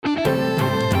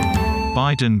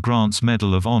Biden grants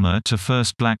Medal of Honor to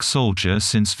first black soldier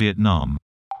since Vietnam.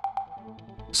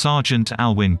 Sergeant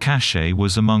Alwyn Cache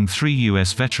was among 3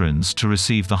 U.S. veterans to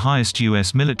receive the highest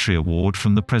U.S. military award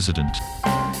from the President.